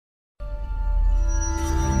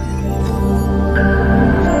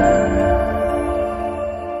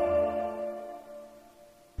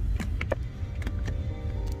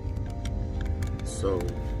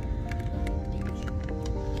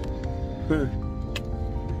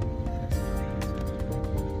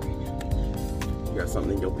got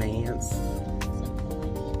something in your pants?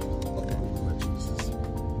 Oh, Jesus.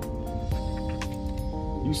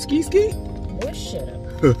 You ski? Boy, shut up.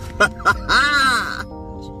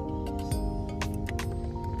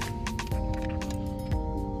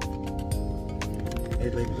 Hey,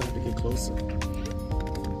 baby, you have to get closer.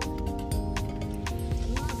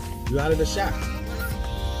 You out of the shot.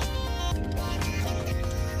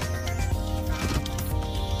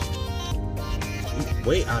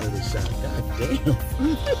 Way out of the shot. God damn.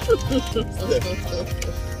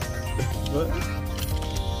 What?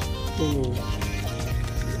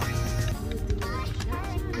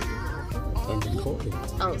 I'm recording.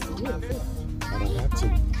 Oh, so you have it. I don't have to.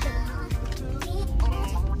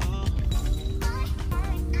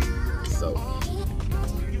 So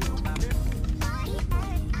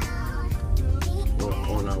we're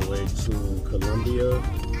on our way to Colombia,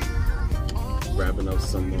 grabbing up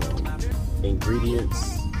some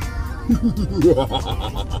ingredients.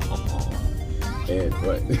 And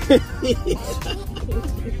what?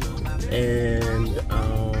 And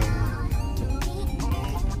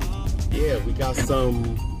yeah, we got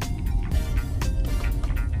some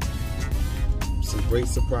great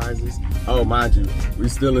surprises. Oh, mind you, we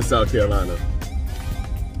still in South Carolina.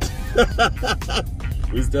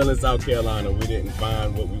 We still in South Carolina. We didn't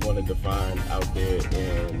find what we wanted to find out there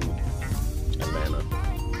in Atlanta.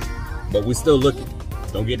 But we're still looking.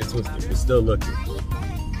 Don't get it twisted. We're still looking.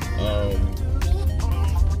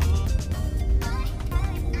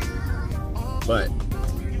 But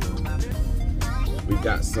we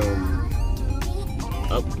got some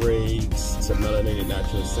upgrades to Melanated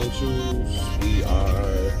Natural Essentials. We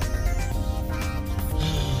are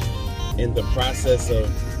in the process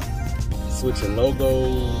of switching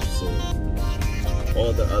logos and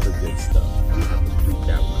all the other good stuff. I'm gonna have to freak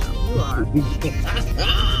that one out.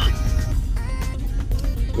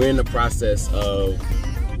 We're in the process of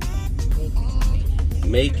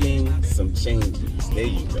making some changes. There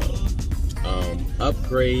you go.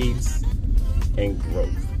 Upgrades and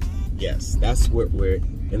growth. Yes, that's what we're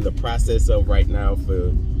in the process of right now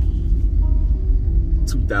for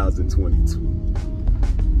 2022.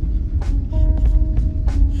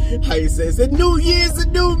 How you say it's a new year's a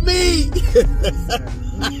new me.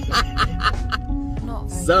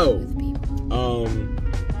 So,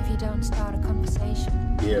 if you don't start a conversation,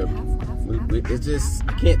 yeah, it's just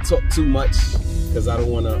I can't talk too much because I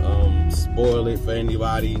don't want to spoil it for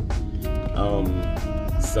anybody.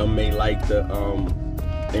 Some may like the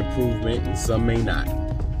improvement and some may not,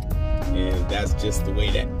 and that's just the way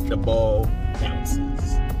that the ball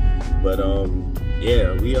bounces. But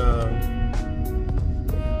yeah, we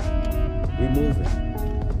moving.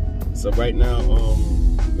 So right now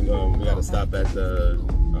we gotta stop at the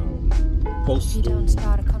postal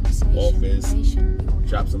office,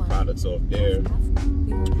 drop some products off there,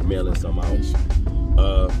 mailing some out.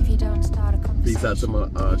 Peace out to my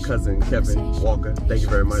cousin Kevin Walker. Thank you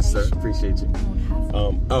very much, sir. Appreciate you.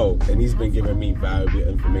 Oh, and he's been giving me valuable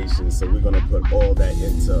information, so we're gonna put all that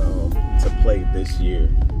into to play this year,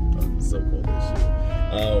 so-called this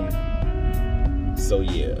year. So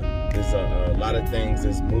yeah, there's a lot of things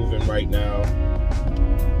that's moving right now.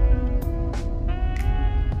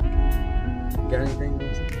 Got anything,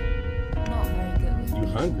 Rosie? not very good. You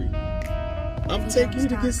hungry? I'm taking you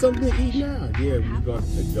to get something to eat now. Yeah, we're going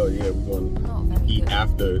to go. Yeah, we're going to eat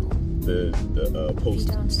after the post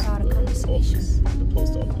office. The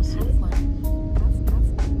post office. Yeah.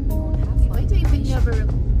 Wait till you pick me up early.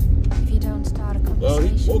 If you don't start a conversation. Well,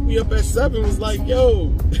 he woke me up at 7. Was like,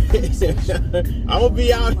 yo, I'm gonna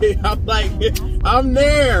be out here. I'm like, I'm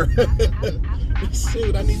there.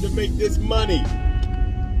 Shoot, I need to make this money.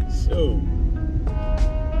 Shoot.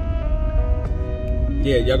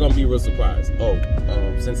 Yeah, y'all gonna be real surprised. Oh,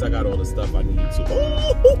 since I got all the stuff I need to.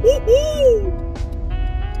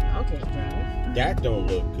 Okay, drive. That don't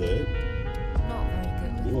look good. Not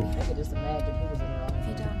very good. Ooh. I could just imagine who was in the wrong. If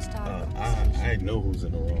you don't start a I conversation. know who's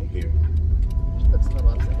in the wrong here. Looks a little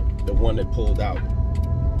upset. The one that pulled out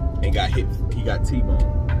and got hit. He got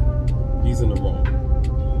T-boned. He's in the wrong.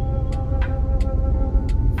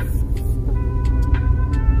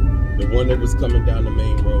 The one that was coming down the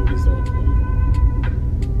main road is on point.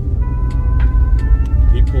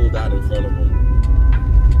 He pulled out in front of him.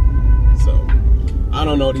 So, I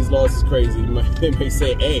don't know. These laws is crazy. They may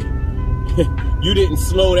say, hey, you didn't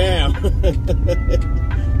slow down.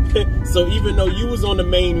 So even though you was on the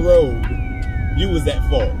main road, you was at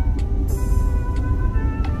fault.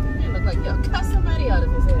 It looked like yo cut somebody out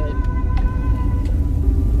of his head.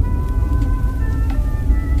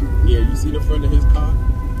 Yeah, you see the front of his car?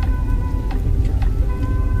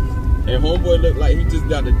 And homeboy looked like he just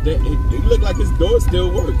got a dent. It looked like his door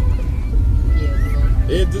still worked. Yeah.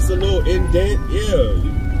 It's just a little indent. Yeah.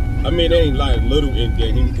 I mean, it ain't like a little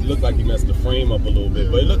indent. He looked like he messed the frame up a little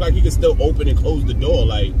bit. But it looked like he could still open and close the door.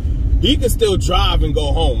 Like, he could still drive and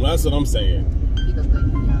go home. That's what I'm saying. He looked like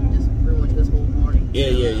he just ruined his whole morning.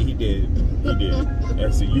 Yeah, he did. He did.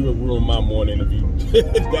 And so you would ruin my morning if you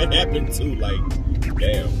if that happened too. Like,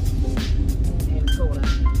 damn. And it's cold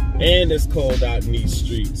out. And it's cold out in these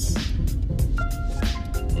streets.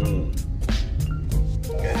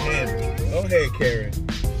 Go ahead, Karen.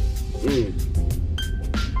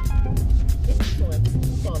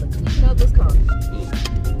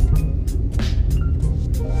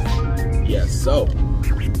 Yeah, so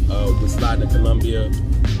we're sliding to Columbia.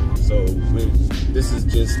 So this is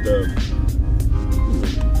just a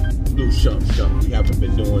little shump. We haven't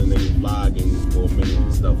been doing any vlogging for a minute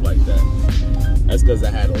and stuff like that. That's because I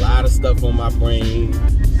had a lot of stuff on my brain.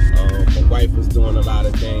 My wife was doing a lot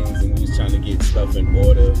of things, and we was trying to get stuff in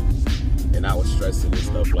order, and I was stressing and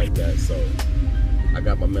stuff like that. So I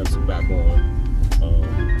got my mental back on.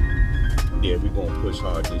 Yeah, we're gonna push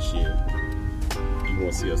hard this year. You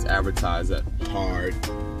gonna see us advertise at hard.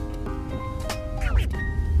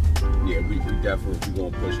 Yeah, we definitely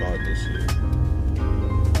gonna push hard this year.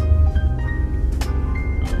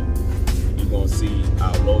 You're gonna see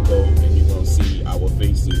our logo and you're gonna see our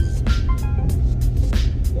faces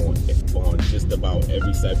on just about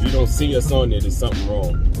every side. If you don't see us on there, there's something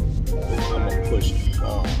wrong. I'm gonna push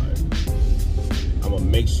hard. I'm gonna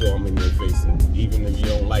make sure I'm in your face. Even if you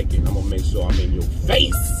don't like it, I'm gonna make sure I'm in your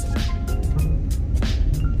face.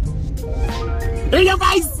 In your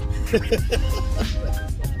face!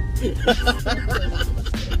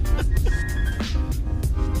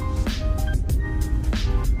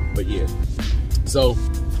 But yeah, so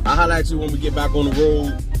I'll holler at you when we get back on the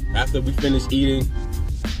road after we finish eating.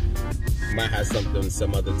 Might have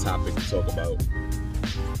some other topic to talk about.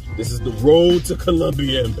 This is the road to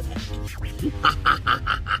Columbia and back.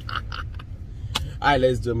 Alright,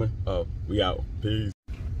 ladies and gentlemen, we out. Peace.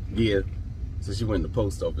 Yeah, so she went to the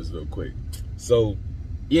post office real quick. So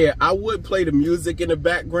yeah, I would play the music in the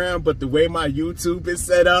background, but the way my YouTube is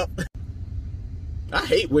set up, I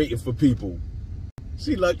hate waiting for people.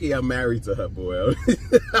 She lucky I'm married to her, boy.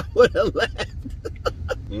 I would have laughed.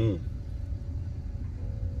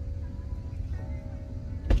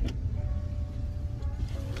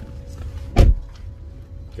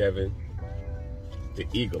 Kevin, the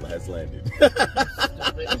eagle has landed.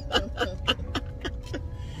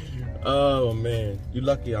 Oh man, you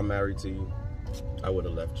lucky I'm married to you. I would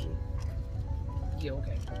have left you. Yeah,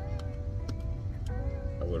 okay.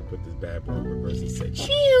 I would have put this bad boy in reverse and said,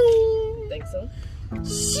 "Chew." Think so?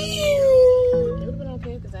 Chew. It would have been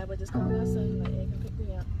okay because I would just come outside and like, hey, come pick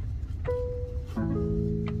me up.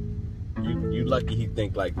 You lucky he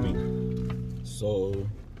think like me. So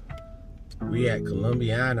we at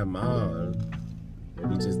Columbiana Mall.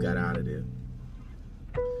 We just got out of there.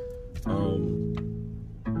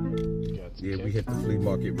 Yeah, we hit the flea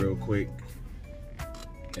market real quick.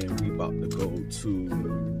 And we about to go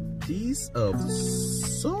to Piece of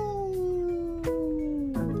Soul,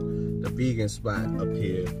 the vegan spot up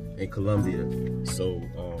here in Columbia. So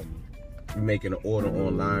we're making an order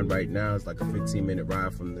online right now. It's like a 15-minute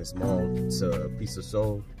ride from this mall to Piece of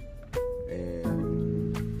Soul.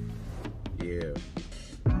 And yeah,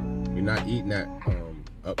 we're not eating that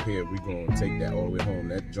up here. We're gonna take that all the way home.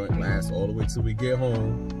 That joint lasts all the way till we get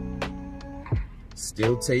home.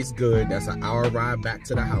 Still tastes good. That's an hour ride back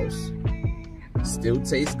to the house. Still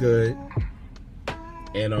tastes good.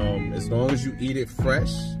 And as long as you eat it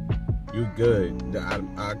fresh, you're good.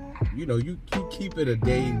 You know, you keep it a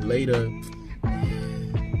day later,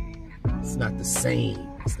 it's not the same.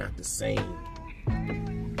 It's not the same.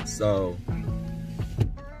 So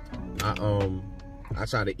I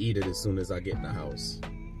try to eat it as soon as I get in the house.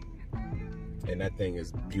 And that thing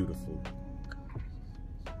is beautiful.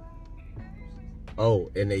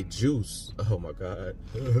 Oh, and they juice. Oh my God.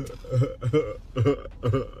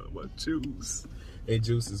 What juice? They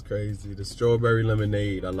juice is crazy. The strawberry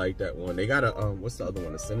lemonade, I like that one. They got a, what's the other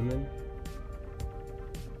one? The cinnamon?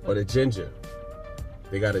 Or the ginger.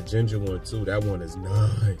 They got a ginger one too. That one is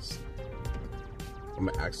nice. I'm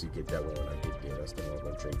gonna actually get that one when I get there. That's the one I'm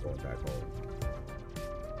gonna drink going back home.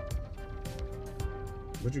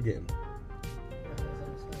 What you getting?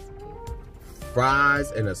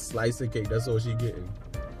 Fries and a slice of cake. That's all she getting.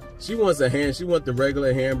 She wants she wants the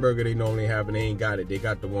regular hamburger they normally have, and they ain't got it. They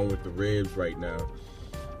got the one with the ribs right now,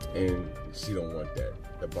 and she don't want that.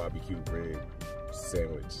 The barbecue rib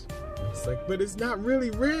sandwich. It's like, but it's not really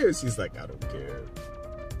ribs. She's like, I don't care.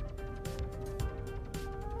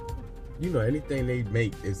 you know, anything they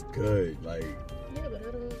make is good. Like, yeah, but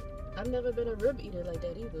I've never been a rib eater like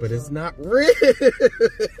that either. But so. it's not rib.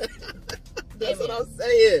 That's what I'm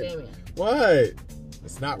saying. Damn it. What?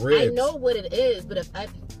 It's not ribs. I know what it is, but if I...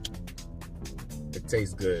 It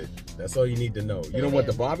tastes good. That's all you need to know. You don't want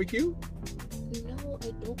the barbecue? No,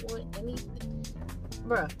 I don't want anything.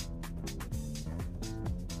 Bruh.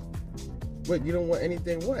 What? You don't want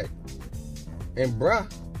anything what? And bruh?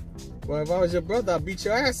 Well, if I was your brother, I'd beat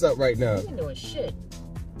your ass up right now. You ain't doing shit.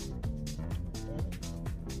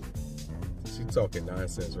 She talking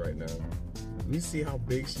nonsense right now. You see how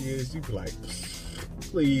big she is? You be like,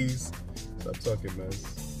 please stop talking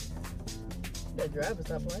mess. That driver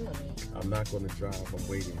stop playing on me. I'm not going to drive. I'm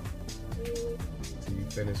waiting till you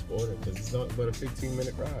finish order because it's not but a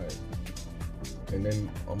 15-minute ride. And then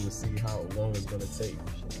I'm going to see how long it's going to take.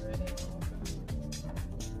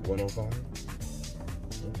 105?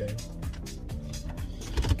 Okay.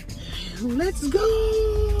 Let's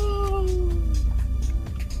go!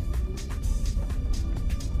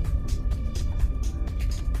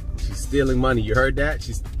 She's stealing money. You heard that?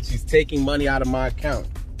 She's taking money out of my account.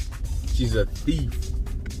 She's a thief.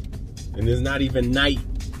 And it's not even night.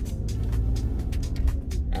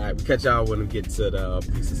 Alright, we catch y'all when we get to the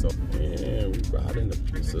piece of soul. And we riding the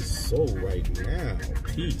piece of soul right now.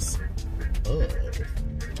 Piece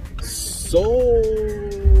of soul.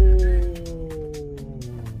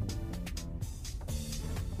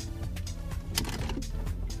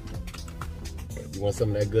 You want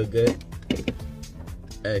some of that good?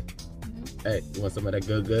 Hey. Hey, you want some of that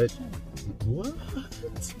good? What?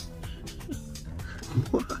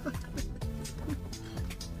 What?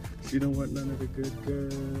 She don't want none of the good.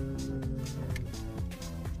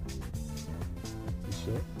 You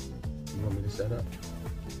sure? You want me to shut up?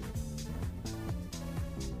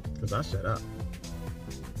 Because I'll shut up.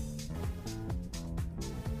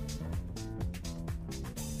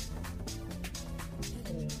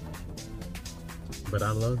 But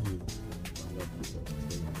I love you. I love you so much.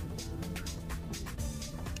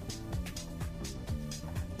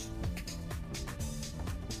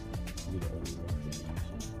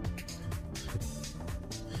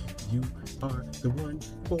 You are the one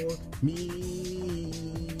for me.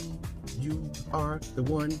 You are the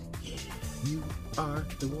one. Yeah. You are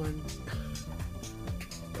the one.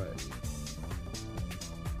 But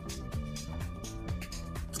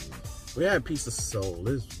we had a piece of soul.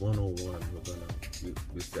 This is 101.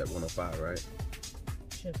 It's at 105, right?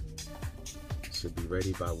 Should be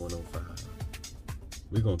ready by 105.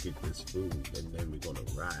 We're gonna get this food and then we're gonna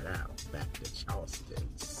ride out back to Charleston,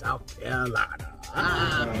 South Carolina.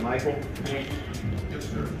 Michael? Yes,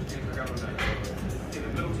 sir. I got on that. In the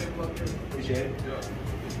middle table up here. Appreciate it.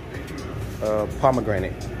 Yeah.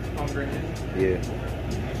 Pomegranate. Pomegranate? Yeah.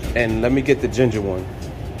 And let me get the ginger one.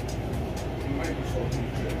 You might be so good.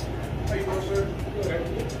 How you doing, sir? Good.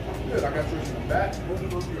 Good. I got yours in the back. Both of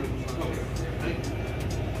those yours. Okay. Thank you.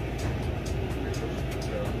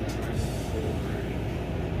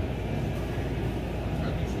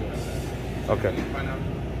 Okay. Pineapple?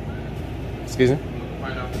 Excuse me?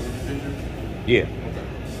 Pineapple with ginger? Yeah. Okay.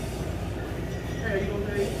 Hey, how you doing,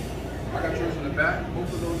 babe? I got yours in the back.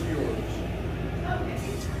 Both of those are yours.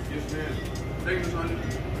 Yes, ma'am. Thank you, honey.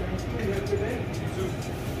 You have a good day. You too.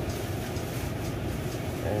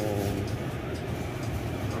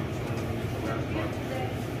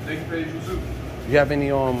 Thank you, babe. You too. You have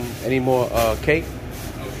any more cake?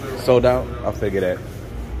 No, sir. Sold out? I figured that.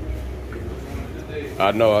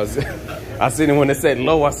 I know. I seen it when it said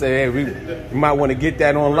low. I said, hey, we might want to get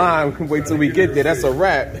that online. Wait till we get there. That's a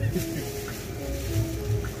wrap.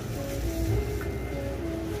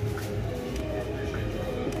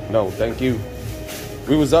 No, thank you.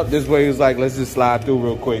 We was up this way. It was like, let's just slide through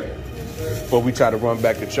real quick before we try to run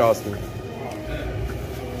back to Charleston.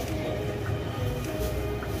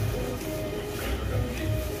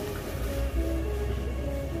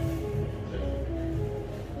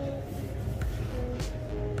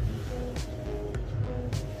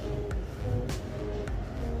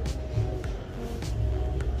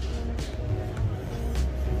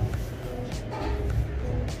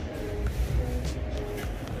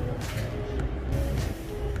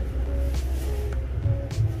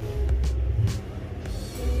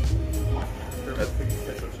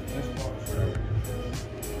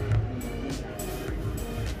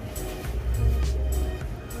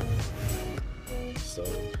 So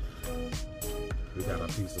we got our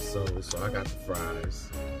piece of soul. So I got the fries,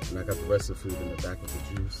 and I got the rest of the food in the back of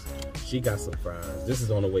the juice. She got some fries. This is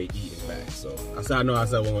on the way eating back. So I said I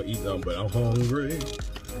said I won't eat them, but I'm hungry.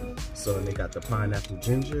 So then they got the pineapple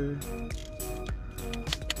ginger.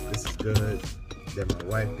 This is good. Then my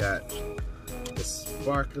wife got the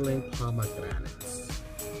sparkling pomegranates.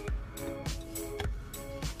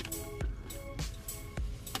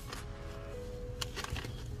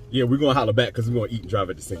 Yeah, we're gonna holler back because we're gonna eat and drive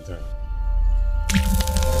at the same time.